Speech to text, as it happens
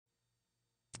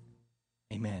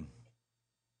Amen.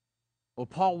 Well,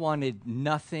 Paul wanted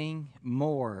nothing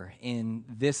more in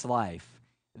this life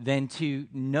than to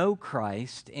know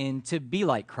Christ and to be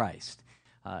like Christ.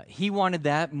 He wanted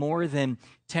that more than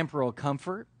temporal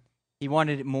comfort. He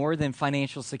wanted it more than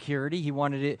financial security. He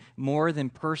wanted it more than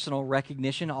personal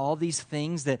recognition. All these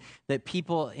things that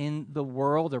people in the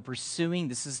world are pursuing,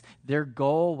 this is their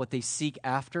goal, what they seek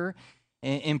after.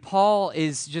 And Paul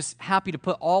is just happy to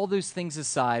put all those things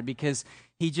aside because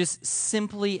he just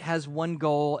simply has one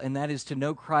goal, and that is to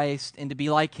know Christ and to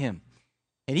be like him.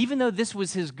 And even though this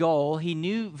was his goal, he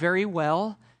knew very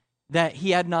well that he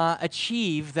had not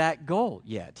achieved that goal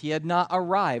yet. He had not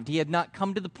arrived. He had not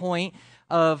come to the point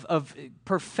of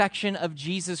perfection of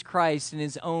Jesus Christ in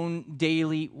his own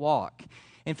daily walk.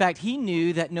 In fact, he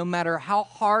knew that no matter how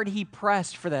hard he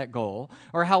pressed for that goal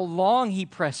or how long he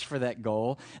pressed for that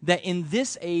goal, that in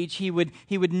this age he would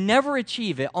never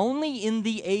achieve it, only in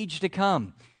the age to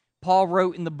come. Paul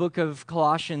wrote in the book of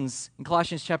Colossians, in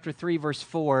Colossians chapter 3, verse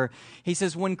 4, he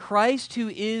says, when Christ, who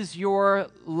is your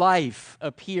life,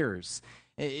 appears.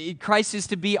 Christ is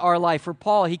to be our life. For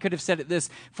Paul, he could have said it this,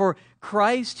 for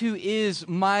Christ, who is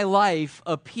my life,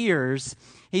 appears.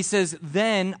 He says,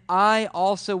 then I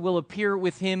also will appear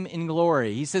with him in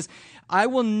glory. He says, I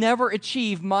will never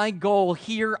achieve my goal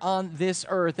here on this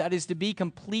earth, that is to be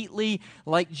completely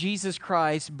like Jesus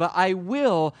Christ, but I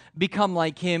will become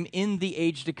like him in the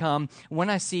age to come when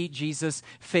I see Jesus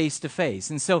face to face.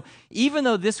 And so even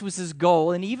though this was his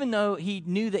goal, and even though he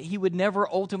knew that he would never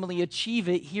ultimately achieve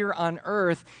it here on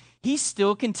earth, he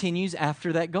still continues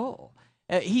after that goal.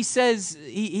 He says,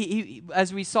 he,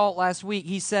 as we saw last week,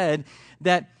 he said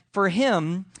that for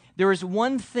him, there is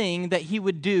one thing that he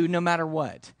would do no matter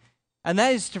what. And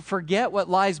that is to forget what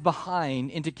lies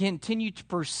behind and to continue to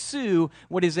pursue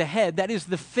what is ahead. That is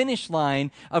the finish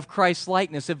line of Christ's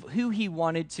likeness, of who he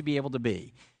wanted to be able to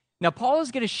be. Now, Paul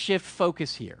is going to shift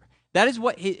focus here. That is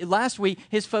what, last week,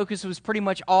 his focus was pretty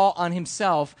much all on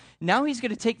himself. Now he's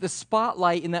going to take the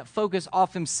spotlight and that focus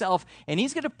off himself, and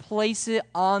he's going to place it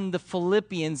on the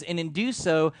Philippians, and in do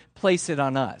so, place it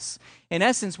on us. In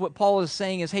essence, what Paul is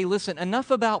saying is, hey, listen,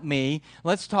 enough about me.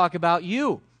 Let's talk about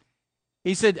you.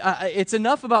 He said, it's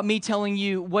enough about me telling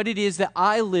you what it is that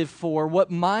I live for, what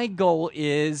my goal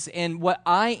is, and what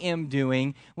I am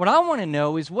doing. What I want to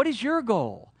know is, what is your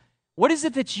goal? What is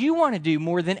it that you want to do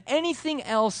more than anything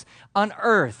else on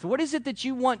earth? What is it that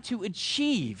you want to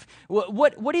achieve?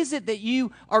 What is it that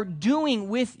you are doing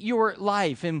with your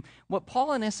life? And what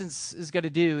Paul, in essence, is going to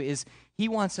do is he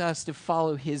wants us to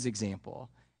follow his example.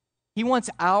 He wants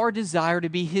our desire to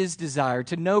be his desire,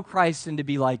 to know Christ and to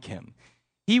be like him.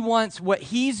 He wants what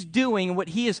he's doing, what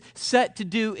he is set to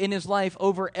do in his life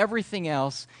over everything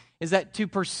else, is that to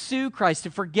pursue Christ,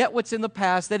 to forget what's in the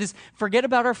past, that is, forget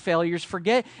about our failures,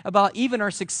 forget about even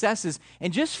our successes,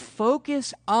 and just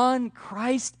focus on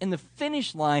Christ and the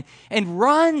finish line and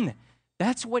run.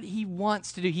 That's what he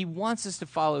wants to do. He wants us to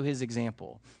follow his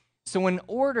example. So in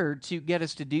order to get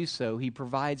us to do so, he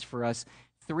provides for us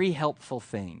three helpful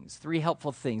things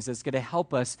that's going to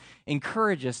help us,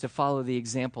 encourage us to follow the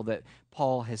example that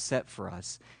Paul has set for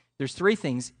us. There's three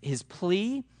things: his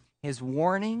plea, his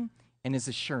warning, and his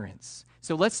assurance.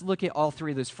 So let's look at all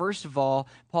three of those. First of all,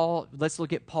 let's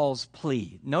look at Paul's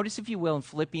plea. Notice, if you will, in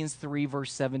Philippians 3,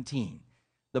 verse 17.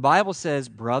 The Bible says,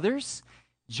 brothers,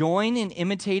 join in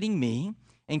imitating me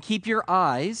and keep your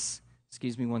eyes,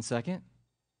 excuse me one second.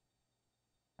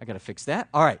 I got to fix that.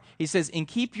 All right. He says, and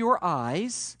keep your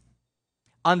eyes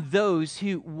on those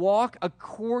who walk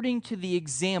according to the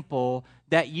example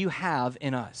that you have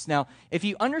in us. Now, if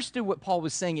you understood what Paul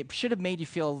was saying, it should have made you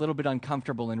feel a little bit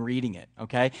uncomfortable in reading it,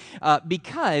 okay?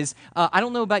 Because I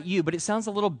don't know about you, but it sounds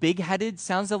a little big-headed,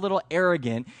 sounds a little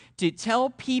arrogant to tell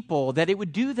people that it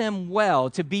would do them well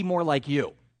to be more like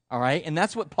you. All right, and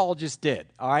that's what Paul just did,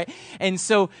 all right? And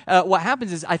so what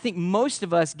happens is I think most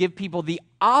of us give people the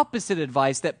opposite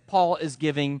advice that Paul is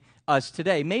giving us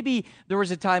today. Maybe there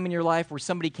was a time in your life where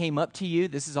somebody came up to you.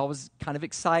 This is always kind of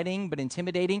exciting but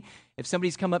intimidating. If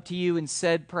somebody's come up to you and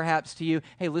said perhaps to you,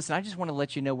 hey, listen, I just want to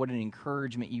let you know what an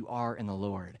encouragement you are in the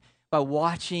Lord by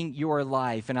watching your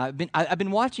life. And I've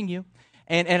been watching you.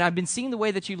 And I've been seeing the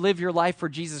way that you live your life for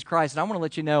Jesus Christ, and I want to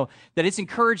let you know that it's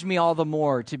encouraged me all the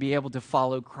more to be able to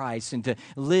follow Christ and to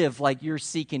live like you're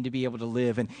seeking to be able to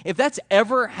live. And if that's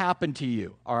ever happened to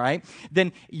you, all right,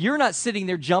 then you're not sitting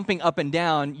there jumping up and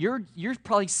down. You're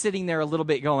probably sitting there a little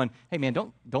bit going, hey, man,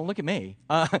 don't look at me.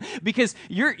 Because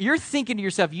you're thinking to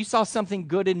yourself, you saw something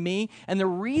good in me. And the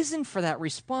reason for that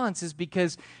response is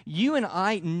because you and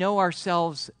I know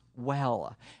ourselves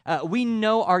well. We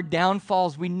know our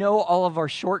downfalls. We know all of our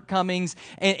shortcomings.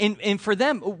 And for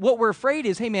them, what we're afraid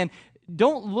is, hey, man,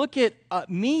 don't look at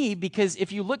me, because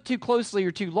if you look too closely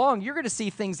or too long, you're going to see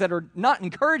things that are not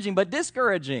encouraging but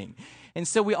discouraging. And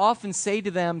so we often say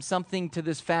to them something to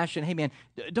this fashion, hey man,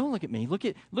 don't look at me, look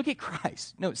at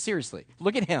Christ. No, seriously,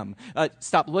 look at him.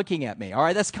 Stop looking at me, all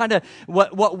right? That's kind of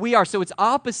what we are. So it's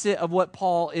opposite of what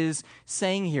Paul is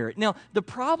saying here. Now, the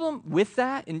problem with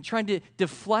that and trying to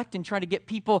deflect and trying to get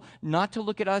people not to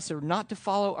look at us or not to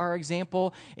follow our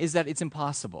example is that it's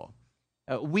impossible.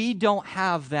 We don't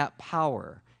have that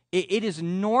power. It is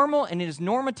normal and it is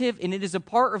normative and it is a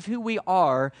part of who we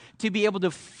are to be able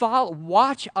to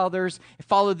watch others,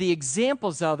 follow the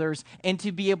examples of others, and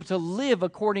to be able to live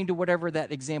according to whatever that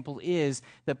example is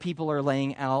that people are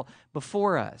laying out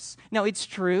before us. Now, it's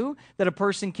true that a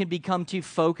person can become too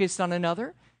focused on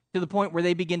another to the point where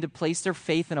they begin to place their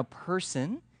faith in a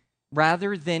person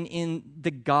rather than in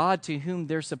the God to whom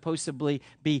they're supposedly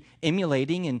be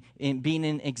emulating and being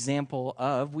an example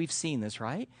of. We've seen this,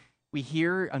 right? We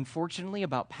hear, unfortunately,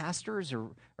 about pastors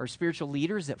or spiritual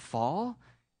leaders that fall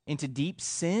into deep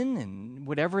sin and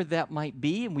whatever that might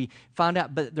be. And we found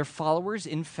out that their followers,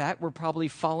 in fact, were probably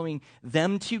following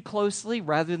them too closely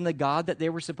rather than the God that they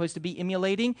were supposed to be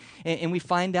emulating. And we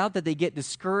find out that they get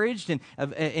discouraged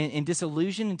and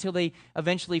disillusioned until they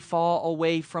eventually fall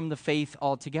away from the faith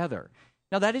altogether.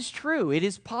 Now, that is true. It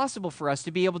is possible for us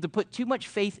to be able to put too much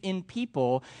faith in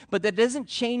people, but that doesn't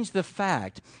change the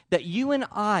fact that you and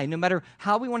I, no matter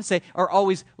how we want to say, are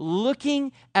always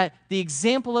looking at the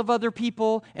example of other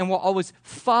people and will always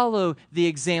follow the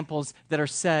examples that are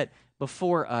set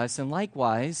before us. And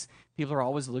likewise, people are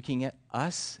always looking at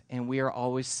us, and we are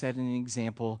always setting an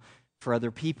example for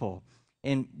other people.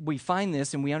 And we find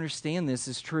this and we understand this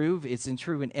is true. It's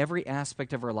true in every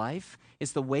aspect of our life.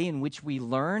 It's the way in which we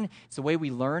learn. It's the way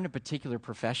we learn a particular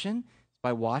profession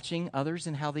by watching others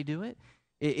and how they do it.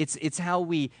 It's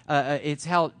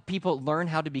how people learn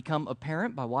how to become a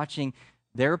parent by watching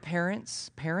their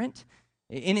parents parent.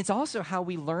 And it's also how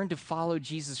we learn to follow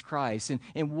Jesus Christ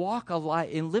and walk a life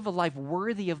and live a life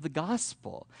worthy of the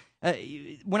gospel.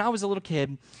 When I was a little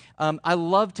kid, I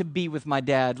loved to be with my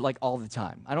dad like all the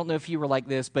time. I don't know if you were like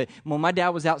this, but when my dad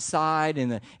was outside in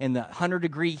the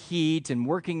 100-degree heat and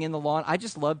working in the lawn, I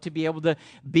just loved to be able to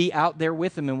be out there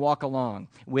with him and walk along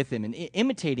with him and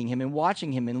imitating him and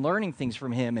watching him and learning things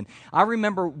from him. And I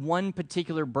remember one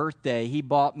particular birthday, he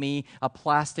bought me a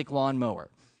plastic lawnmower.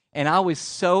 And I was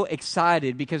so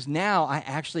excited because now I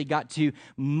actually got to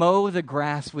mow the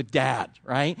grass with Dad,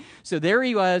 right? So there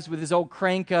he was with his old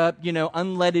crank up,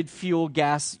 unleaded fuel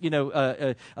gas,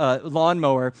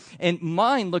 lawnmower. And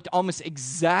mine looked almost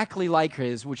exactly like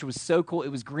his, which was so cool. It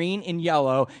was green and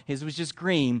yellow. His was just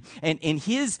green. And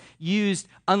his used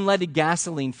unleaded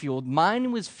gasoline fueled.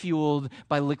 Mine was fueled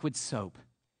by liquid soap.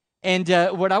 And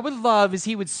what I would love is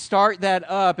he would start that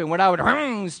up, and when I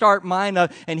would start mine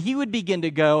up, and he would begin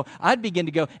to go, I'd begin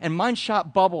to go, and mine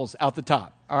shot bubbles out the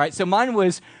top. All right, so mine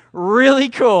was really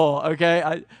cool, okay?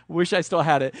 I wish I still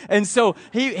had it. And so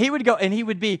he would go, and he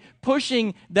would be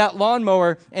pushing that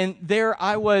lawnmower, and there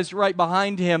I was right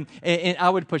behind him, and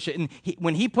I would push it. And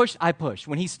when he pushed, I pushed.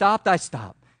 When he stopped, I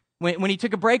stopped. When he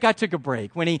took a break, I took a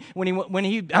break. When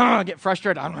he get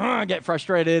frustrated, I get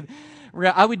frustrated.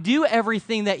 I would do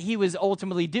everything that he was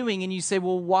ultimately doing, and you say,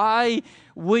 well, why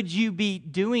would you be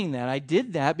doing that? I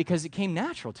did that because it came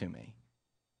natural to me.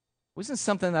 It wasn't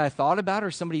something that I thought about or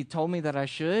somebody told me that I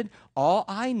should. All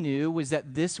I knew was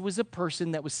that this was a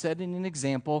person that was setting an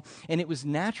example, and it was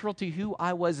natural to who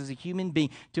I was as a human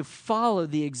being to follow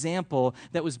the example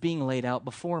that was being laid out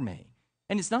before me.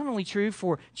 And it's not only true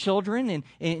for children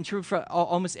and true for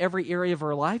almost every area of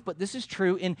our life, but this is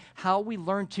true in how we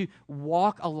learn to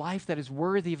walk a life that is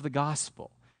worthy of the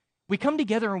gospel. We come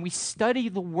together and we study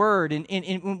the Word,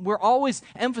 and we're always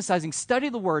emphasizing study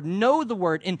the Word, know the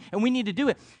Word, and we need to do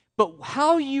it. But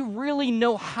how you really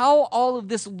know how all of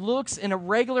this looks in a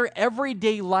regular,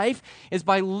 everyday life is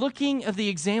by looking at the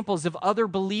examples of other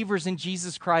believers in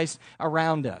Jesus Christ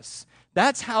around us.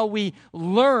 That's how we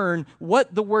learn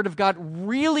what the Word of God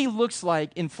really looks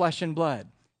like in flesh and blood.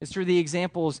 It's through the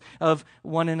examples of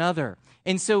one another.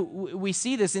 And so we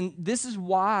see this, and this is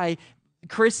why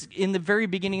Chris, in the very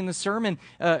beginning of the sermon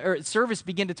or service,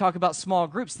 began to talk about small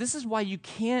groups. This is why you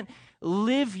can't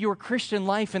live your Christian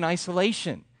life in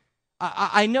isolation.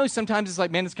 I know sometimes it's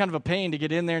like, man, it's kind of a pain to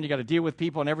get in there and you got to deal with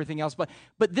people and everything else, but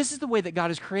this is the way that God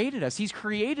has created us. He's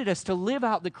created us to live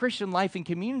out the Christian life in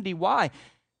community. Why?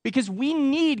 Because we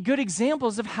need good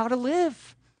examples of how to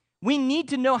live. We need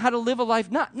to know how to live a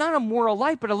life, not a moral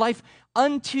life, but a life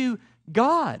unto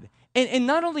God. And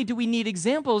not only do we need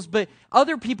examples, but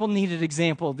other people need an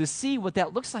example to see what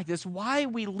that looks like. That's why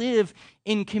we live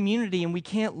in community and we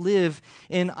can't live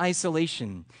in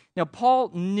isolation. Now,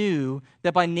 Paul knew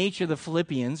that by nature the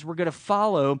Philippians were going to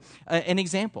follow an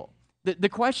example. The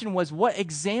question was, what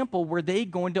example were they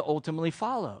going to ultimately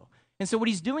follow? And so what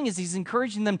he's doing is he's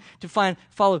encouraging them to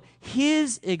follow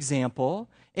his example,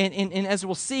 and as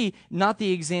we'll see, not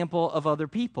the example of other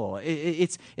people.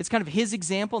 It's kind of his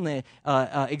example and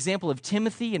the example of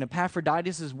Timothy and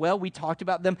Epaphroditus as well. We talked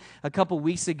about them a couple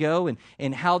weeks ago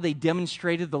and how they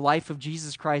demonstrated the life of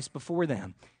Jesus Christ before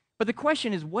them. But the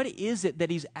question is, what is it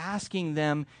that he's asking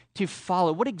them to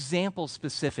follow? What example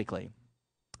specifically?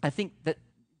 I think that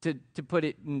to put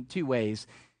it in two ways,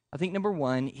 I think number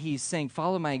one, he's saying,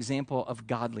 follow my example of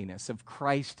godliness, of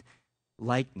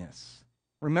Christ-likeness.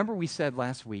 Remember we said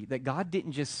last week that God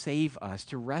didn't just save us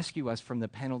to rescue us from the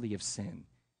penalty of sin.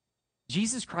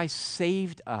 Jesus Christ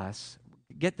saved us,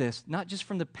 get this, not just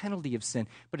from the penalty of sin,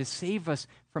 but to save us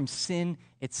from sin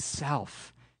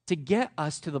itself, to get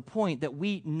us to the point that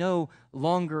we no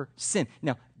longer sin.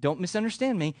 Now, don't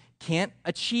misunderstand me. Can't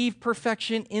achieve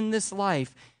perfection in this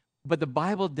life, but the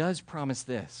Bible does promise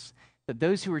this, that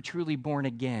those who are truly born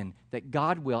again, that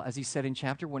God will, as he said in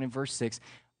chapter 1 and verse 6,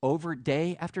 over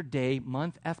day after day,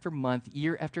 month after month,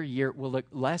 year after year, will look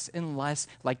less and less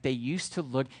like they used to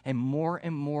look and more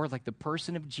like the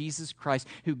person of Jesus Christ,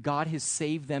 who God has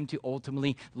saved them to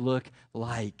ultimately look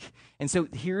like. And so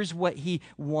here's what he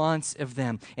wants of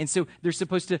them. And so they're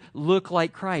supposed to look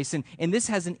like Christ. And this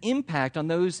has an impact on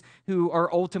those who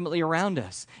are ultimately around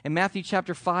us. In Matthew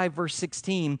chapter 5, verse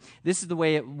 16, this is the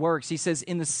way it works. He says,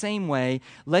 in the same way,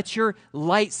 let your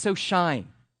light so shine.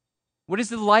 What is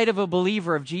the light of a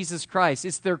believer of Jesus Christ?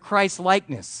 It's their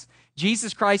Christ-likeness.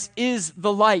 Jesus Christ is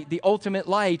the light, the ultimate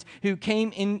light who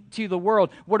came into the world.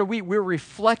 What are we? We're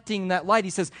reflecting that light. He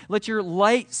says, let your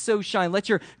light so shine. Let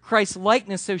your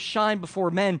Christ-likeness so shine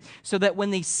before men, so that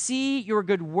when they see your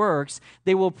good works,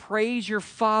 they will praise your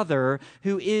Father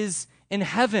who is in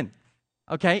heaven.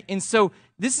 Okay? And so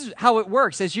this is how it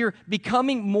works. As you're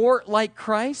becoming more like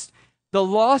Christ, the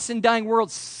lost and dying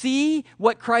world see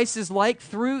what Christ is like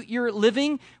through your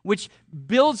living, which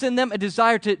builds in them a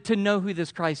desire to know who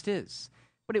this Christ is.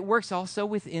 But it works also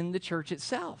within the church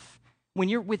itself. When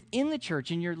you're within the church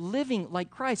and you're living like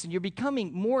Christ and you're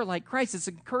becoming more like Christ, it's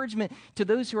encouragement to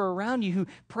those who are around you who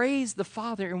praise the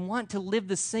Father and want to live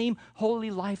the same holy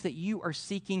life that you are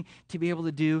seeking to be able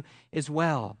to do as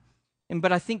well.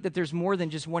 But I think that there's more than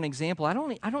just one example. I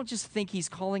don't just think he's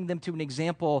calling them to an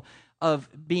example of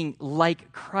being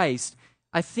like Christ.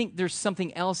 I think there's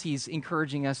something else he's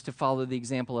encouraging us to follow the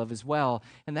example of as well,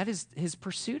 and that is his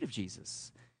pursuit of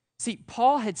Jesus. See,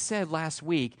 Paul had said last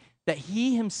week that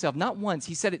he himself, not once,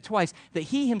 he said it twice, that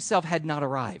he himself had not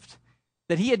arrived,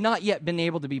 that he had not yet been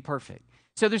able to be perfect.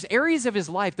 So there's areas of his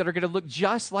life that are going to look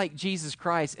just like Jesus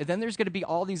Christ, and then there's going to be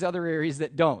all these other areas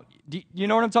that don't. Do you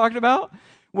know what I'm talking about?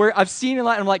 Where I've seen a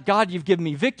lot, and I'm like, God, you've given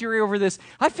me victory over this.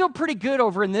 I feel pretty good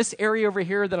over in this area over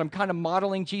here that I'm kind of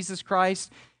modeling Jesus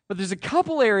Christ. But there's a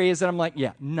couple areas that I'm like,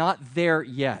 yeah, not there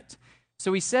yet.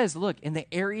 So he says, look, in the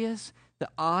areas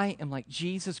that I am like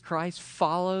Jesus Christ,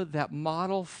 follow that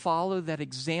model, follow that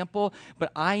example.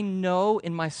 But I know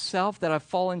in myself that I've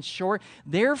fallen short.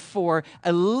 Therefore,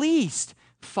 at least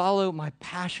follow my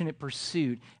passionate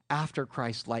pursuit after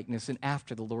Christ's likeness and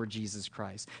after the Lord Jesus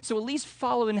Christ. So at least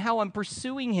follow in how I'm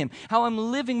pursuing him, how I'm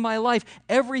living my life,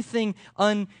 everything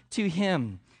unto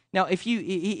him. Now, if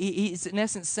he's in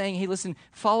essence saying, hey, listen,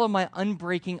 follow my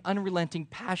unbreaking, unrelenting,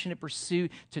 passionate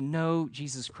pursuit to know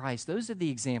Jesus Christ. Those are the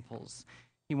examples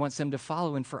he wants them to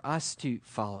follow and for us to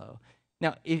follow.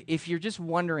 Now, if you're just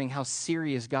wondering how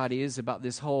serious God is about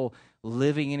this whole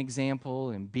living an example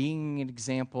and being an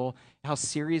example, how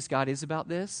serious God is about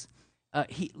this,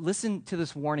 listen to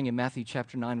this warning in Matthew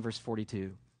chapter 9, verse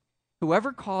 42.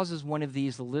 Whoever causes one of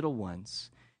these little ones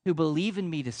who believe in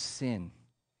me to sin,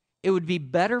 it would be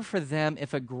better for them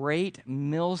if a great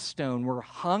millstone were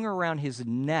hung around his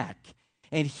neck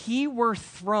and he were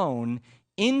thrown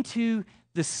into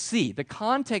the sea. The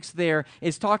context there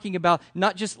is talking about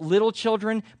not just little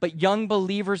children, but young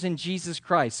believers in Jesus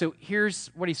Christ. So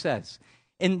here's what he says.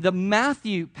 In the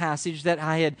Matthew passage that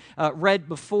I had read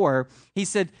before, he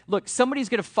said, look, somebody's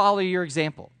going to follow your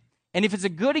example. And if it's a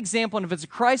good example and if it's a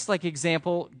Christ-like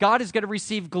example, God is going to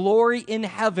receive glory in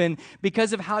heaven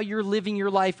because of how you're living your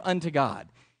life unto God.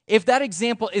 If that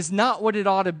example is not what it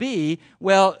ought to be,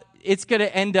 well, it's going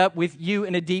to end up with you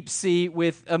in a deep sea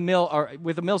with a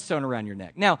millstone around your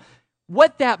neck. Now,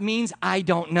 what that means, I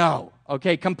don't know,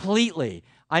 okay, completely.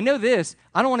 I know this,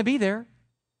 I don't want to be there.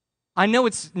 I know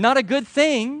it's not a good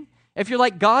thing, If you're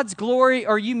like God's glory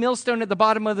or you millstone at the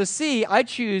bottom of the sea, I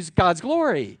choose God's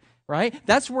glory, right?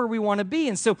 That's where we want to be.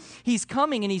 And so he's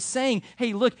coming and he's saying,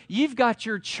 hey, look, you've got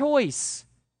your choice.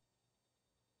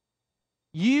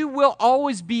 You will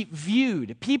always be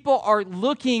viewed. People are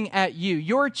looking at you.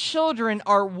 Your children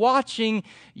are watching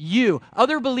you.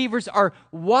 Other believers are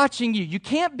watching you. You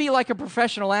can't be like a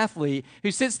professional athlete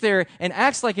who sits there and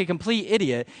acts like a complete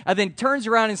idiot and then turns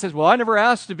around and says, well, I never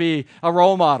asked to be a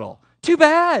role model. Too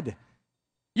bad.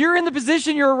 You're in the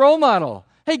position you're a role model.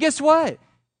 Hey, guess what?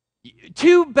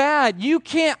 Too bad. You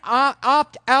can't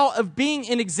opt out of being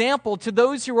an example to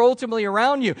those who are ultimately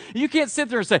around you. You can't sit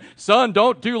there and say, son,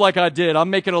 don't do like I did. I'm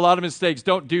making a lot of mistakes.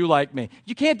 Don't do like me.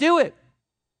 You can't do it.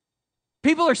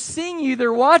 People are seeing you.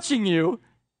 They're watching you.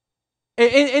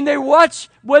 And they watch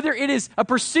whether it is a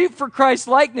pursuit for Christ's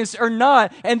likeness or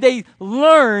not. And they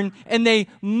learn and they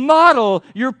model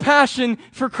your passion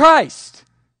for Christ.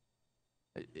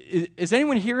 Is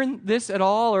anyone hearing this at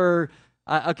all? Or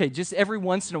okay, just every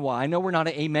once in a while. I know we're not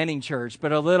an amening church,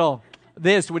 but a little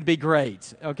this would be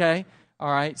great, okay? All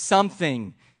right,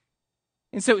 something.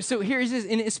 And so here's this,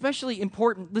 and especially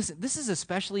important, listen, this is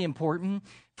especially important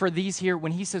for these here.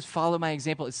 When he says, follow my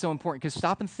example, it's so important because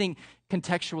stop and think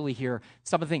contextually here.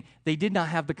 Stop and think, they did not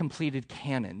have the completed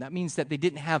canon. That means that they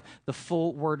didn't have the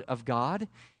full word of God.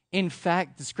 In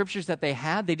fact, the scriptures that they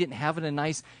had, they didn't have it in a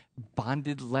nice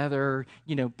bonded leather,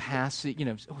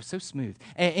 passage, so smooth.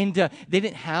 And they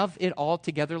didn't have it all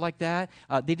together like that.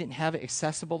 They didn't have it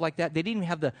accessible like that. They didn't even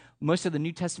have most of the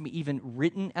New Testament even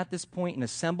written at this point and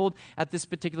assembled at this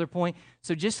particular point.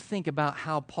 So just think about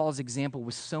how Paul's example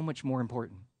was so much more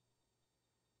important.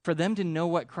 For them to know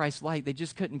what Christ's like, they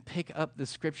just couldn't pick up the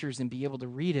scriptures and be able to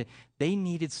read it. They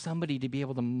needed somebody to be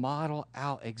able to model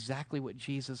out exactly what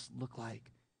Jesus looked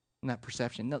like. And that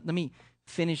perception. Now, let me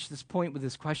finish this point with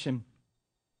this question.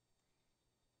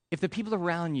 If the people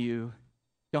around you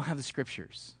don't have the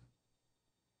scriptures,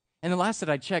 and the last that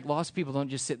I checked, lost people don't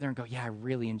just sit there and go, yeah, I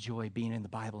really enjoy being in the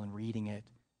Bible and reading it.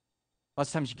 Lots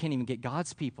of times you can't even get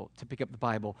God's people to pick up the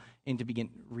Bible and to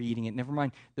begin reading it. Never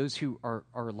mind those who are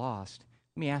lost.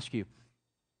 Let me ask you,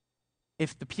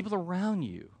 if the people around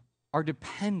you are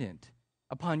dependent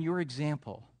upon your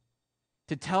example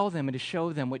to tell them and to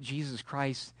show them what Jesus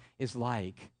Christ is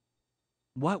like,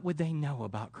 what would they know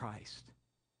about Christ?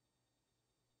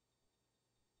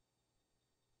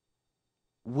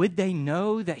 Would they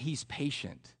know that he's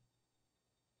patient?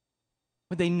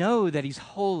 Would they know that he's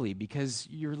holy because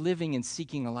you're living and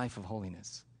seeking a life of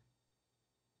holiness?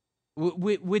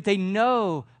 Would they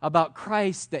know about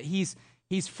Christ that he's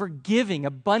forgiving,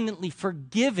 abundantly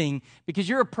forgiving, because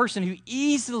you're a person who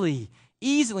easily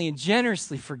and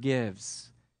generously forgives?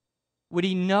 Would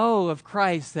he know of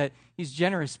Christ that he's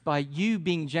generous by you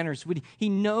being generous? Would he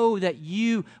know that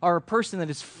you are a person that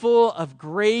is full of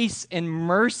grace and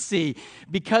mercy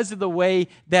because of the way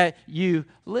that you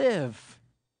live?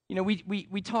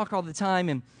 We talk all the time,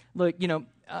 and look,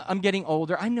 I'm getting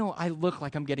older. I know I look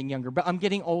like I'm getting younger, but I'm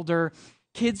getting older.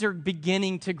 Kids are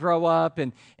beginning to grow up,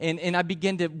 and I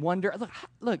begin to wonder,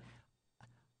 look,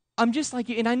 I'm just like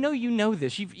you, and I know you know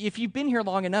this. If you've been here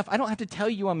long enough, I don't have to tell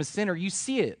you I'm a sinner. You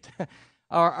see it.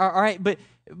 All right,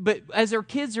 but as our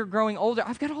kids are growing older,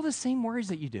 I've got all the same worries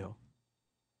that you do.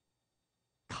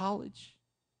 College,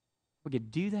 we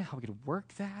could do that. How we could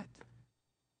work that?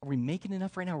 Are we making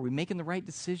enough right now? Are we making the right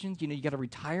decisions? You got a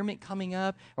retirement coming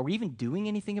up. Are we even doing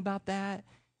anything about that?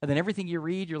 And then everything you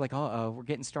read, you're like, uh-oh, we're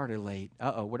getting started late.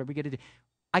 Uh-oh, what are we going to do?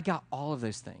 I got all of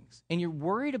those things. And you're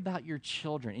worried about your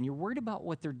children, and you're worried about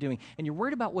what they're doing, and you're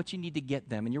worried about what you need to get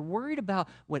them, and you're worried about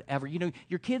whatever.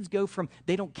 Your kids go from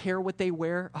they don't care what they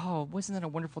wear. Oh, wasn't that a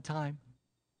wonderful time?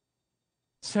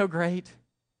 So great.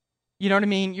 You know what I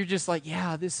mean? You're just like,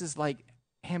 yeah, this is like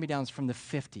hand-me-downs from the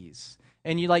 50s.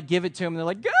 And you give it to them, and they're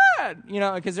like, good,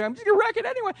 because I'm just going to wreck it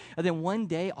anyway. And then one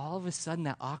day, all of a sudden,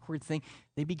 that awkward thing,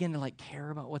 they begin to care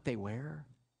about what they wear.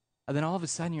 And then all of a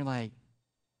sudden, you're like,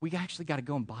 we actually got to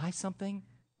go and buy something,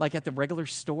 at the regular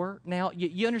store now.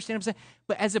 You understand what I'm saying?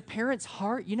 But as a parent's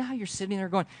heart, you know how you're sitting there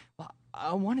going, well,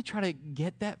 I want to try to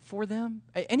get that for them.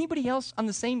 Anybody else on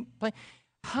the same plane?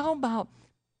 How about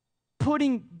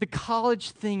putting the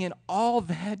college thing and all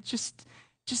that just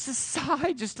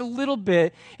aside just a little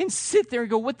bit and sit there and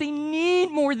go, what they need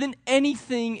more than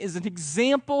anything is an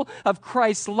example of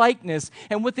Christ's likeness.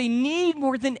 And what they need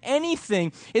more than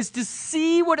anything is to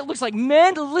see what it looks like.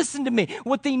 Men, listen to me.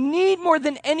 What they need more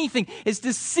than anything is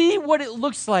to see what it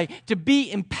looks like to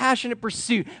be in passionate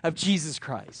pursuit of Jesus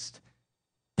Christ.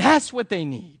 That's what they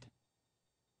need.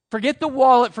 Forget the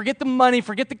wallet, forget the money,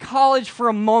 forget the college for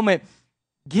a moment.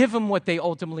 Give them what they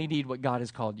ultimately need, what God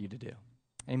has called you to do.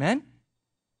 Amen?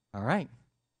 All right.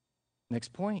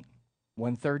 Next point.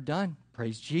 1/3 done.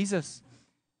 Praise Jesus.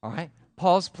 All right.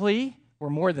 Paul's plea. We're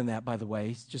more than that, by the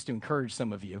way, just to encourage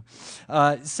some of you.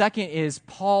 Second is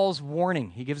Paul's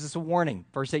warning. He gives us a warning.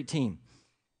 Verse 18.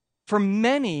 For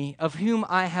many of whom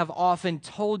I have often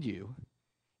told you,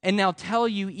 and now tell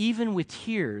you even with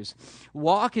tears,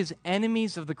 walk as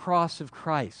enemies of the cross of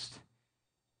Christ.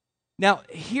 Now,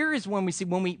 here is when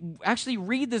we actually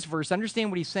read this verse,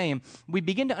 understand what he's saying, we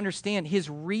begin to understand his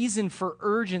reason for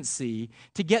urgency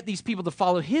to get these people to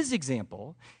follow his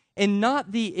example, and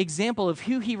not the example of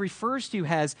who he refers to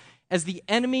as the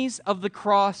enemies of the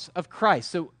cross of Christ.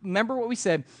 So remember what we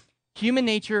said, human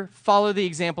nature, follow the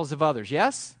examples of others,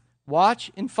 yes?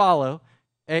 Watch and follow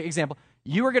example.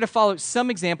 You are going to follow some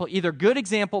example, either good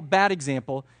example, bad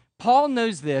example. Paul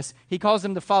knows this. He calls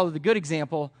them to follow the good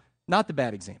example, not the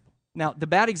bad example. Now, the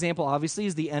bad example, obviously,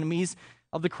 is the enemies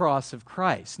of the cross of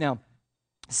Christ. Now,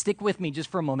 stick with me just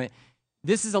for a moment.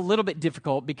 This is a little bit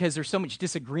difficult because there's so much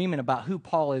disagreement about who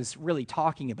Paul is really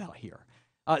talking about here.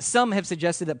 Some have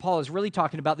suggested that Paul is really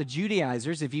talking about the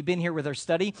Judaizers. If you've been here with our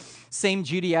study, same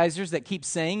Judaizers that keep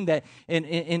saying that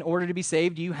in order to be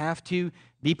saved, you have to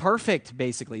be perfect,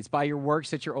 basically. It's by your works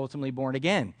that you're ultimately born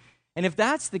again. And if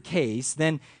that's the case,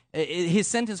 then his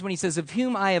sentence when he says, of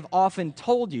whom I have often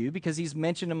told you, because he's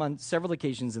mentioned them on several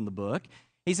occasions in the book,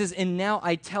 he says, and now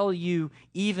I tell you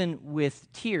even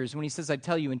with tears. When he says I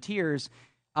tell you in tears,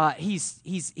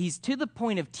 he's to the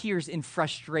point of tears in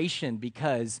frustration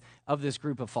because of this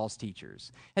group of false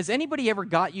teachers. Has anybody ever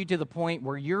got you to the point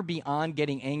where you're beyond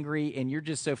getting angry and you're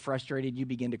just so frustrated you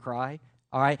begin to cry?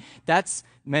 All right, that's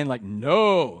men like,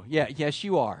 no. Yeah, yes,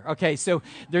 you are. Okay, so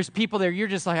there's people there, you're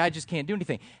just like, I just can't do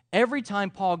anything. Every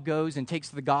time Paul goes and takes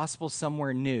the gospel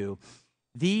somewhere new,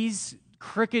 these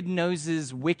crooked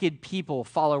noses, wicked people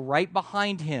follow right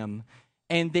behind him,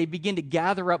 and they begin to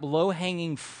gather up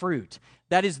low-hanging fruit.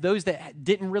 That is, those that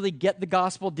didn't really get the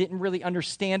gospel, didn't really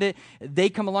understand it. They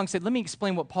come along and say, let me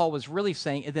explain what Paul was really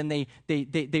saying, and then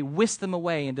they whisk them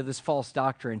away into this false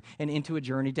doctrine and into a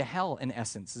journey to hell, in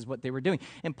essence, is what they were doing.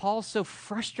 And Paul's so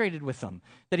frustrated with them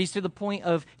that he's to the point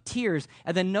of tears.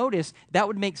 And then notice, that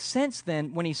would make sense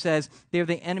then when he says they're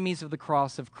the enemies of the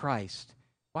cross of Christ.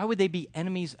 Why would they be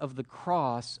enemies of the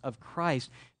cross of Christ?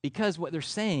 Because what they're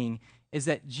saying is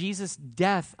that Jesus'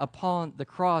 death upon the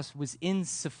cross was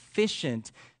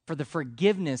insufficient for the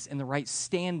forgiveness and the right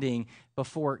standing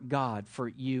before God for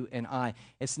you and I.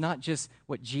 It's not just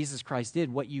what Jesus Christ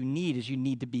did. What you need is you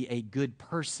need to be a good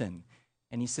person.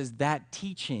 And he says that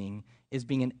teaching is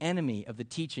being an enemy of the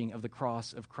teaching of the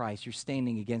cross of Christ. You're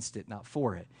standing against it, not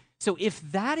for it. So if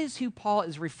that is who Paul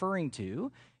is referring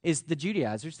to, is the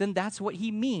Judaizers, then that's what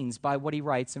he means by what he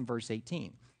writes in verse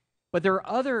 18. But there are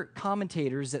other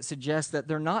commentators that suggest that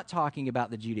they're not talking about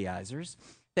the Judaizers,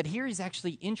 that here he's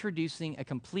actually introducing a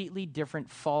completely different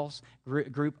false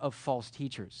group of false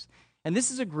teachers. And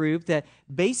this is a group that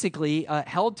basically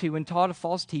held to and taught a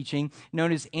false teaching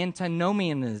known as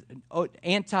antinomianism. All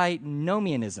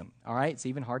right, it's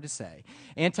even hard to say.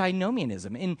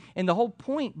 Antinomianism. And the whole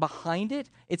point behind it,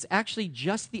 it's actually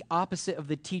just the opposite of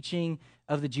the teaching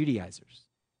of the Judaizers.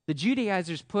 The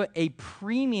Judaizers put a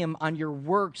premium on your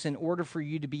works in order for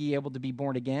you to be able to be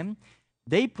born again.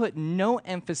 They put no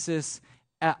emphasis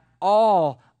at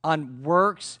all on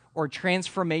works or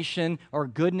transformation or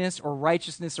goodness or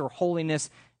righteousness or holiness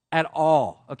at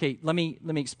all. Okay, let me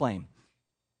explain.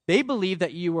 They believe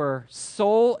that you were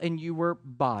soul and you were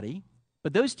body,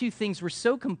 but those two things were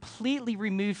so completely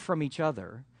removed from each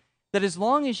other that as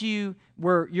long as you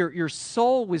were your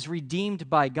soul was redeemed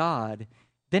by God,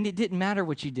 then it didn't matter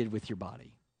what you did with your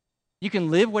body. You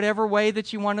can live whatever way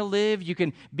that you want to live. You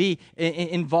can be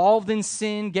involved in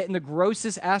sin, get in the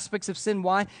grossest aspects of sin.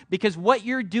 Why? Because what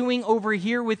you're doing over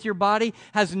here with your body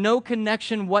has no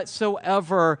connection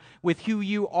whatsoever with who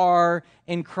you are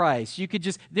in Christ. You could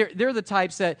just, they're the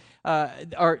types that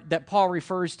that Paul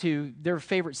refers to. Their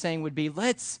favorite saying would be,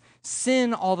 let's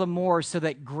sin all the more so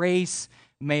that grace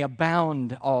may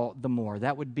abound all the more.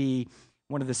 That would be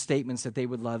one of the statements that they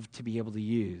would love to be able to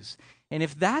use. And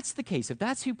if that's the case, if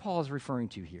that's who Paul is referring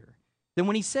to here, then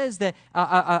when he says that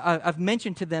I've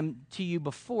mentioned to you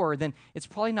before, then it's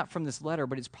probably not from this letter,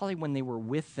 but it's probably when they were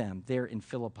with them there in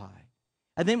Philippi.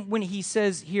 And then when he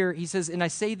says here, he says, and I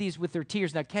say these with their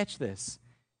tears. Now catch this.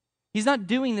 He's not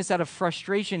doing this out of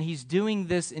frustration. He's doing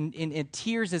this in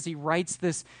tears as he writes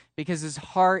this because his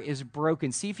heart is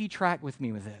broken. See if you track with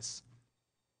me with this.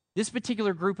 This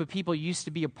particular group of people used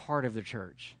to be a part of the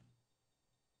church.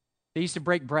 They used to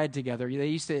break bread together. They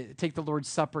used to take the Lord's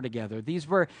Supper together. These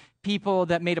were people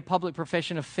that made a public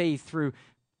profession of faith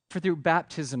through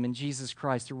baptism in Jesus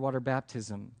Christ, through water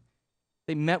baptism.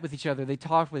 They met with each other. They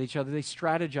talked with each other. They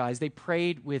strategized. They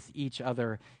prayed with each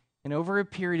other. And over a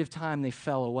period of time, they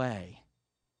fell away.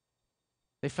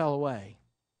 They fell away.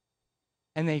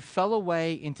 And they fell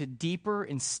away into deeper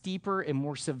and steeper and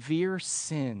more severe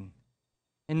sin.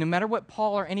 And no matter what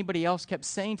Paul or anybody else kept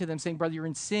saying to them, saying, brother, you're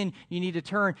in sin, you need to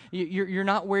turn, you're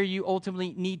not where you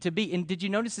ultimately need to be. And did you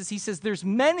notice this? He says there's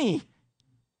many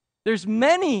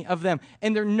of them,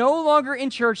 and they're no longer in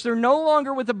church, they're no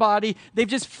longer with the body, they've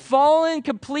just fallen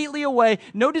completely away,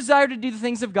 no desire to do the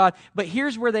things of God. But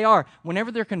here's where they are.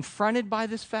 Whenever they're confronted by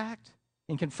this fact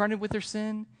and confronted with their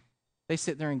sin, they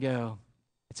sit there and go,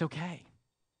 it's okay.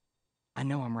 I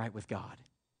know I'm right with God.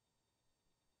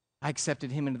 I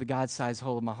accepted him into the God-sized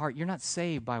hole of my heart. You're not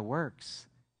saved by works.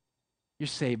 You're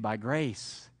saved by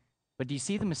grace. But do you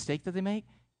see the mistake that they make?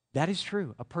 That is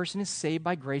true. A person is saved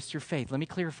by grace through faith. Let me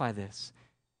clarify this.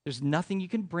 There's nothing you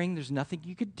can bring. There's nothing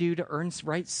you could do to earn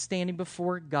right standing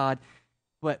before God.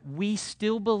 But we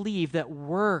still believe that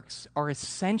works are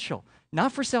essential,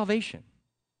 not for salvation,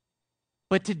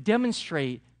 but to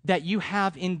demonstrate that you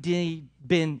have indeed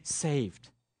been saved.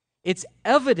 It's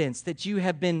evidence that you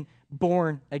have been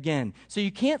born again. So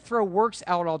you can't throw works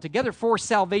out altogether. For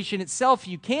salvation itself,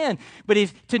 you can. But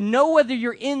to know whether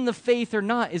you're in the faith or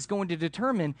not is going to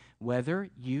determine whether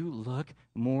you look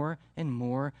more and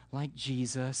more like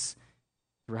Jesus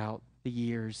throughout the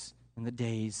years and the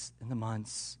days and the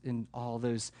months and all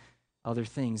those other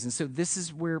things. And so this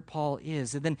is where Paul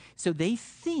is. And then, so they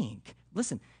think,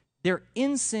 listen, they're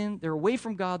in sin, they're away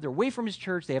from God, they're away from his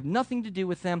church, they have nothing to do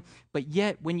with them, but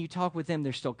yet when you talk with them,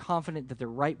 they're still confident that they're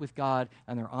right with God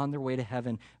and they're on their way to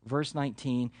heaven. Verse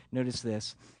 19, notice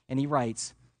this, and he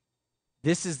writes,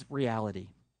 this is reality.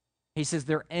 He says,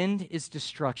 their end is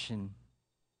destruction,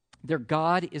 their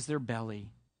God is their belly,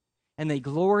 and they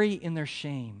glory in their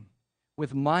shame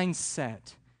with minds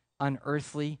set on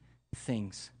earthly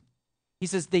things. He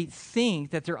says they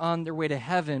think that they're on their way to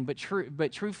heaven, but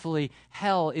truthfully,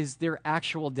 hell is their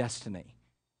actual destiny.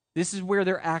 This is where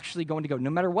they're actually going to go. No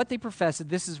matter what they profess,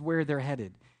 this is where they're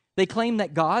headed. They claim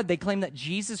that God, they claim that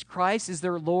Jesus Christ is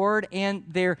their Lord and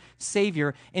their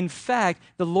Savior. In fact,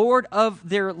 the Lord of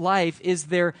their life is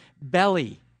their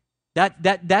belly.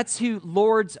 That's who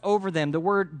lords over them. The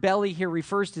word belly here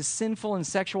refers to sinful and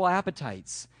sexual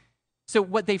appetites. So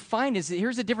what they find is that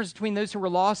here's the difference between those who are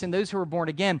lost and those who are born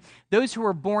again. Those who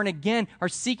are born again are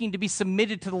seeking to be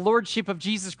submitted to the lordship of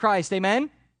Jesus Christ. Amen?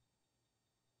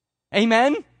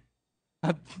 Amen?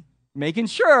 Making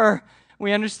sure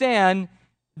we understand.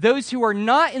 Those who are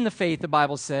not in the faith, the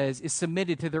Bible says, is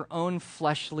submitted to their own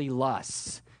fleshly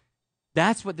lusts.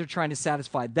 That's what they're trying to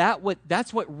satisfy.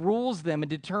 That's what rules them and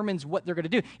determines what they're going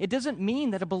to do. It doesn't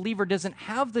mean that a believer doesn't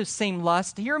have those same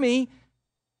lusts. Hear me.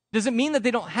 Doesn't mean that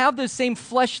they don't have those same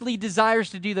fleshly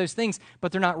desires to do those things,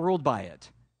 but they're not ruled by it.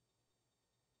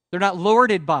 They're not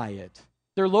lorded by it.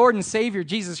 Their Lord and Savior,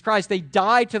 Jesus Christ, they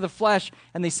die to the flesh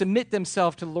and they submit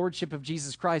themselves to the lordship of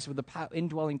Jesus Christ with the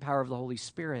indwelling power of the Holy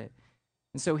Spirit.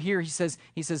 And so here he says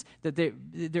that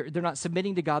they're not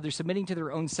submitting to God, they're submitting to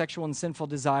their own sexual and sinful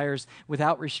desires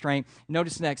without restraint.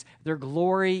 Notice next, their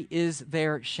glory is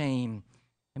their shame.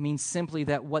 It means simply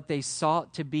that what they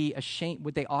sought to be ashamed,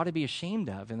 what they ought to be ashamed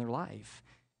of in their life,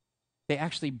 they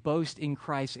actually boast in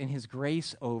Christ and his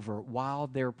grace over while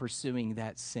they're pursuing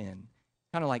that sin.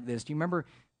 Kind of like this. Do you remember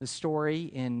the story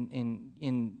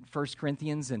in 1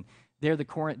 Corinthians? And there the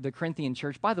Corinthian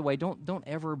church, by the way, don't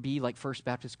ever be like First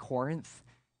Baptist Corinth.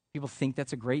 People think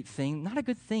that's a great thing. Not a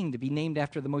good thing to be named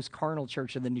after the most carnal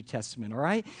church of the New Testament, all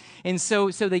right? And so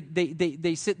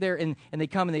they sit there and they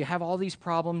come and they have all these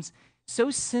problems. So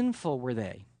sinful were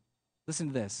they, listen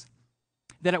to this,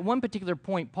 that at one particular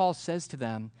point, Paul says to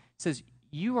them,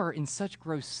 you are in such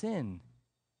gross sin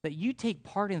that you take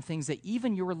part in things that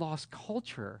even your lost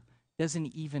culture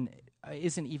isn't even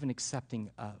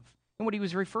accepting of. And what he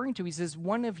was referring to, he says,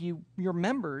 one of your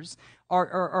members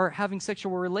are having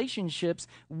sexual relationships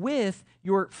with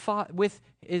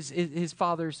his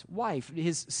father's wife,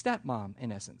 his stepmom,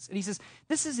 in essence. And he says,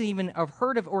 this isn't even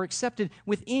heard of or accepted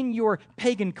within your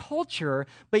pagan culture,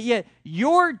 but yet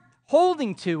you're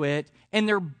holding to it, and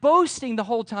they're boasting the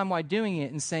whole time while doing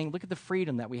it and saying, look at the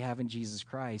freedom that we have in Jesus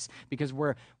Christ, because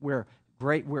where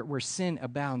sin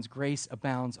abounds, grace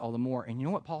abounds all the more. And you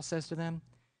know what Paul says to them?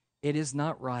 It is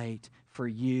not right for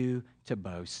you to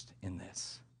boast in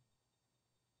this.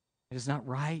 It is not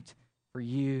right for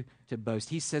you to boast.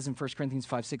 He says in 1 Corinthians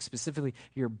 5:6 specifically,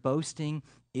 your boasting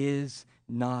is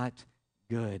not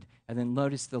good. And then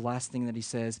notice the last thing that he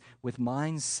says, with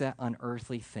minds set on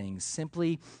earthly things.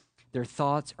 Simply, their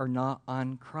thoughts are not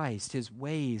on Christ, his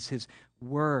ways, his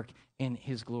work, and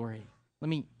his glory. Let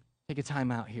me take a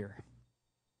time out here.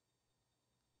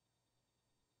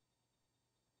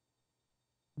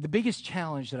 The biggest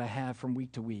challenge that I have from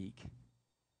week to week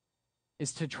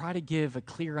is to try to give a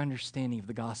clear understanding of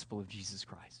the gospel of Jesus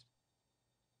Christ.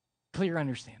 Clear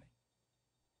understanding.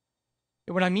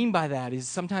 And what I mean by that is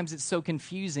sometimes it's so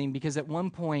confusing because at one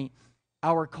point,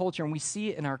 our culture, and we see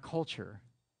it in our culture,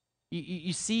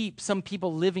 you see some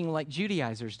people living like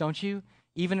Judaizers, don't you?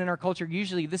 Even in our culture,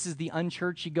 usually this is the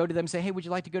unchurched. You go to them and say, hey, would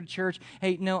you like to go to church?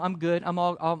 Hey, no, I'm good. I'm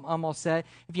all set.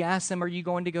 If you ask them, are you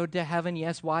going to go to heaven?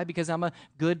 Yes. Why? Because I'm a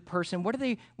good person. What are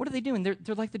they doing?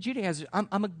 They're like the Judaizers.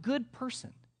 I'm a good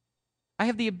person. I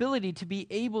have the ability to be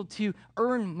able to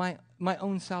earn my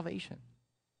own salvation.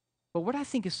 But what I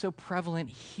think is so prevalent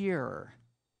here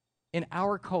in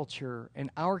our culture and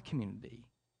our community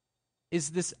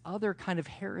is this other kind of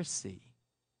heresy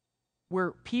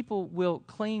where people will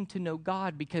claim to know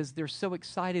God because they're so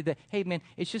excited that, hey, man,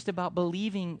 it's just about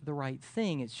believing the right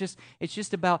thing. It's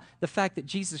just about the fact that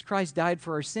Jesus Christ died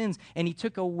for our sins and he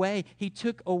took away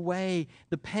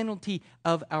the penalty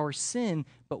of our sin.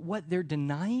 But what they're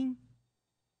denying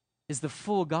is the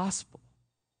full gospel,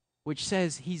 which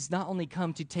says he's not only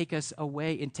come to take us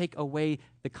away and take away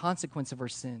the consequence of our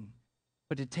sin,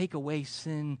 but to take away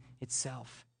sin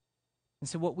itself. And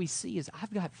so what we see is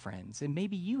I've got friends, and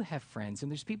maybe you have friends,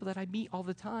 and there's people that I meet all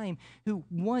the time who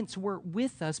once were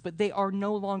with us, but they are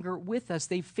no longer with us.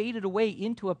 They've faded away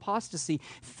into apostasy,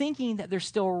 thinking that they're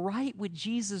still right with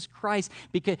Jesus Christ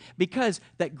because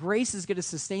that grace is going to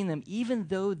sustain them, even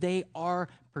though they are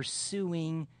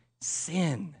pursuing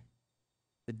sin.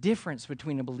 The difference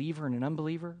between a believer and an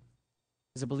unbeliever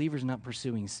is a believer is not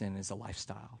pursuing sin as a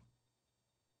lifestyle.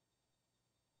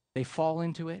 They fall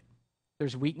into it.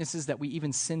 There's weaknesses that we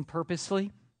even sin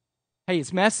purposely. Hey,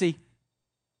 it's messy,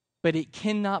 but it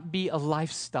cannot be a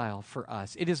lifestyle for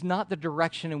us. It is not the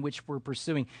direction in which we're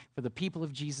pursuing. For the people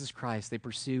of Jesus Christ, they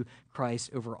pursue Christ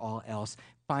over all else.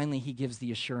 Finally, he gives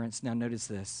the assurance. Now, notice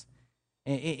this.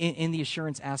 In the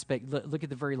assurance aspect, look at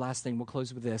the very last thing. We'll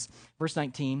close with this. Verse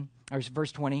 19, or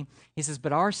verse 20, he says,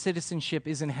 but our citizenship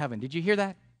is in heaven. Did you hear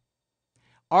that?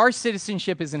 Our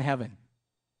citizenship is in heaven.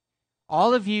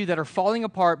 All of you that are falling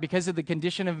apart because of the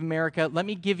condition of America, let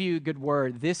me give you a good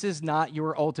word. This is not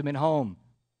your ultimate home.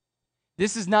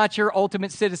 This is not your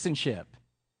ultimate citizenship.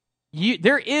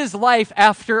 There is life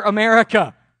after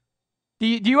America. Do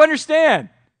you understand?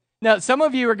 Now, some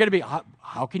of you are going to be,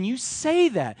 how can you say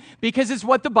that? Because it's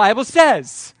what the Bible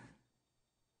says.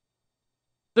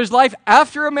 There's life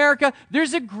after America.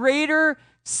 There's a greater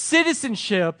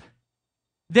citizenship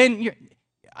than your...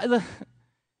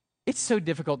 It's so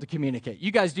difficult to communicate.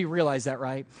 You guys do realize that,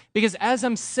 right? Because as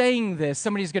I'm saying this,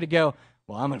 somebody's going to go,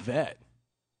 well, I'm a vet,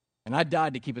 and I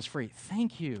died to keep us free.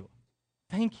 Thank you.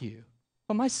 Thank you.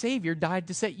 But my Savior died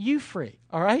to set you free,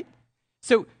 all right?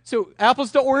 So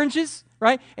apples to oranges,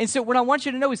 right? And so what I want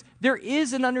you to know is there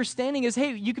is an understanding is,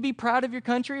 hey, you could be proud of your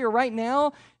country, or right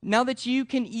now that you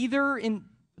can either,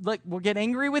 we'll get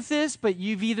angry with this, but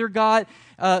you've either got...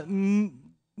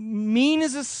 mean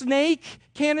as a snake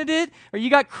candidate, or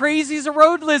you got crazy as a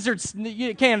road lizard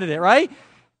candidate, right?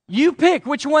 You pick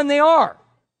which one they are,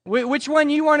 which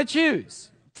one you want to choose.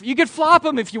 You could flop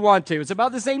them if you want to. It's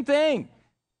about the same thing.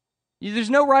 There's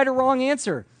no right or wrong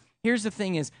answer. Here's the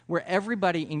thing is, where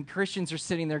everybody and Christians are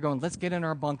sitting there going, let's get in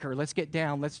our bunker, let's get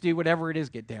down, let's do whatever it is,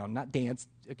 get down, not dance,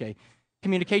 okay.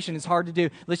 Communication is hard to do.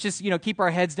 Let's just, keep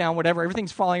our heads down, whatever.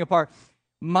 Everything's falling apart.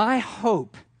 My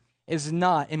hope is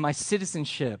not in my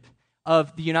citizenship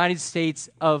of the United States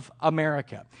of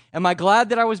America. Am I glad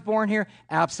that I was born here?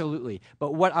 Absolutely.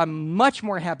 But what I'm much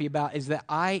more happy about is that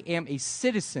I am a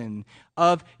citizen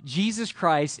of Jesus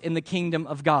Christ in the kingdom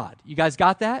of God. You guys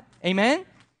got that? Amen?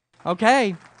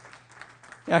 Okay.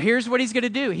 Now here's what he's going to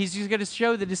do. He's just going to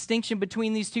show the distinction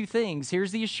between these two things.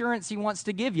 Here's the assurance he wants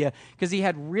to give you because he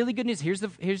had really good news. Here's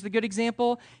the good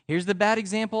example. Here's the bad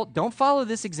example. Don't follow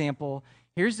this example.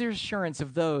 Here's the assurance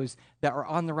of those that are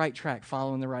on the right track,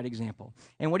 following the right example.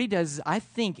 And what he does is, I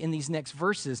think in these next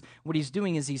verses, what he's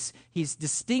doing is he's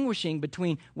distinguishing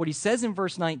between what he says in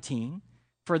verse 19,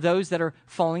 for those that are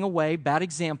falling away, bad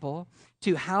example,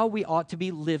 to how we ought to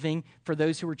be living for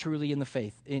those who are truly in the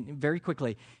faith. And very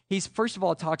quickly, he's first of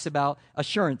all talks about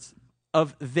assurance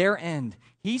of their end.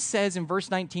 He says in verse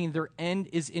 19, their end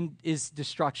is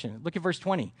destruction. Look at verse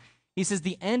 20. He says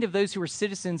the end of those who are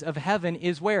citizens of heaven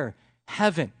is where?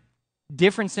 Heaven.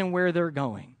 Difference in where they're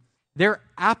going. Their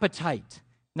appetite.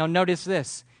 Now notice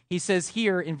this. He says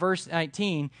here in verse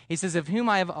 19, he says, of whom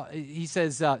I have,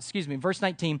 verse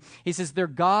 19, he says, their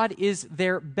God is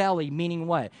their belly, meaning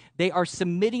what? They are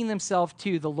submitting themselves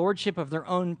to the lordship of their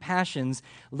own passions.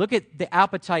 Look at the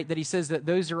appetite that he says that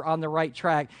those are on the right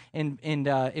track. In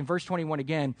verse 21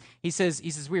 again, he says,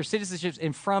 we are citizenships,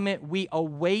 and from it we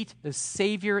await the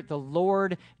Savior, the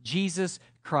Lord Jesus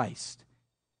Christ.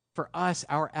 For us,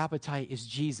 our appetite is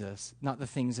Jesus, not the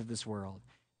things of this world.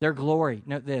 Their glory,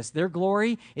 note this, their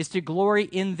glory is to glory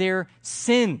in their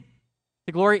sin.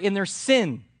 To glory in their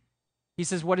sin. He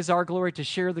says, what is our glory? To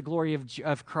share the glory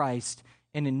of Christ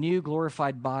in a new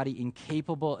glorified body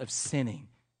incapable of sinning.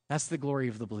 That's the glory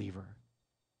of the believer.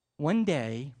 One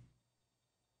day,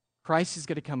 Christ is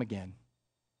going to come again.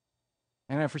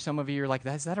 I know for some of you, you're like,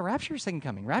 is that a rapture or second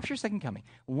coming? Rapture or second coming.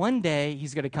 One day,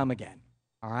 he's going to come again.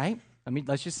 All right?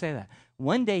 Let's just say that.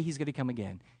 One day, he's going to come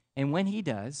again. And when he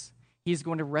does, he's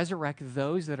going to resurrect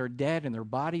those that are dead and their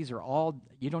bodies are all,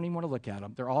 you don't even want to look at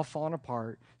them. They're all falling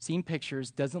apart. Seeing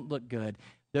pictures doesn't look good.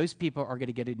 Those people are going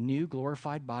to get a new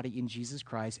glorified body in Jesus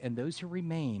Christ, and those who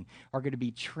remain are going to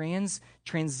be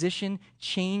transitioned,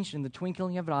 changed in the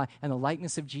twinkling of an eye and the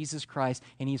likeness of Jesus Christ.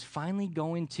 And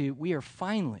we are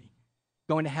finally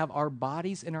going to have our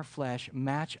bodies and our flesh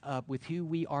match up with who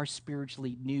we are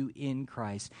spiritually new in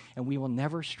Christ, and we will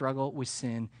never struggle with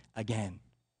sin again.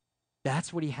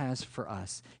 That's what he has for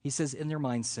us. He says in their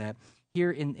mindset, here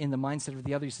in the mindset of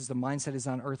the other, he says the mindset is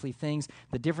on earthly things.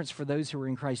 The difference for those who are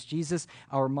in Christ Jesus,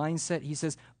 our mindset, he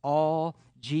says, all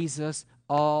Jesus,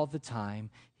 all the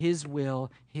time, his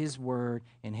will, his word,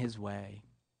 and his way.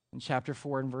 In chapter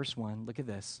 4 and verse 1, look at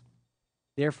this.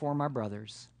 Therefore, my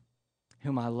brothers,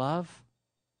 whom I love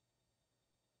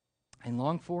and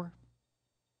long for,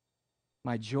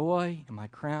 my joy and my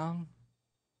crown,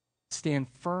 stand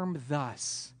firm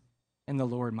thus in the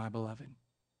Lord, my beloved.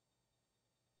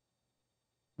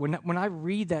 When I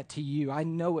read that to you, I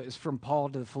know it's from Paul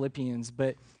to the Philippians,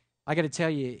 but I got to tell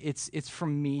you, it's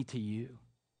from me to you.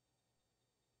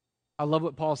 I love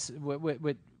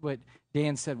what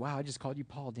Dan said. Wow, I just called you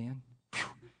Paul, Dan.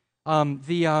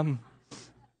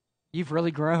 You've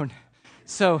really grown.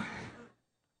 So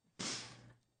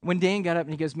when Dan got up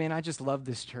and he goes, man, I just love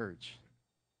this church.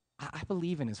 I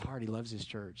believe in his heart he loves his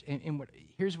church. And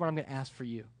here's what I'm going to ask for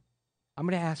you. I'm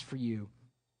going to ask for you,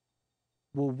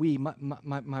 will we,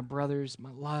 my brothers, my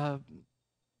love,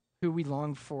 who we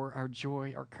long for, our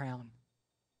joy, our crown,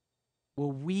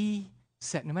 will we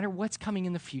set, no matter what's coming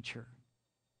in the future,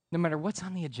 no matter what's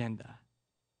on the agenda,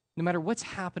 no matter what's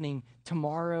happening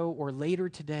tomorrow or later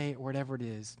today or whatever it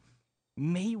is,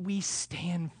 may we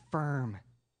stand firm.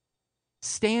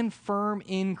 Stand firm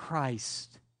in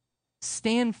Christ.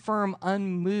 Stand firm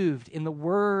unmoved in the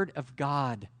Word of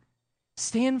God.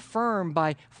 Stand firm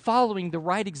by following the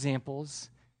right examples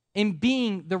and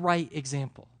being the right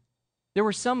example. There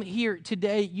were some here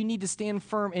today, you need to stand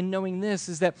firm in knowing this,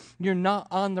 is that you're not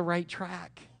on the right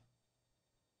track.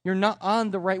 You're not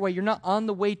on the right way. You're not on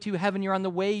the way to heaven. You're on the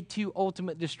way to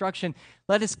ultimate destruction.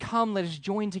 Let us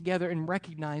join together and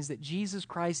recognize that Jesus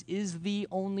Christ is the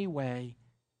only way.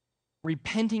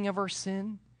 Repenting of our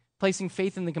sin, placing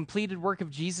faith in the completed work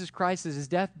of Jesus Christ as his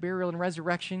death, burial, and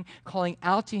resurrection, calling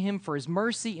out to him for his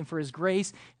mercy and for his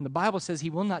grace. And the Bible says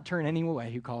he will not turn anyone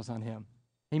away who calls on him.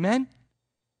 Amen?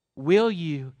 Will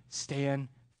you stand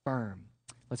firm?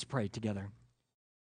 Let's pray together.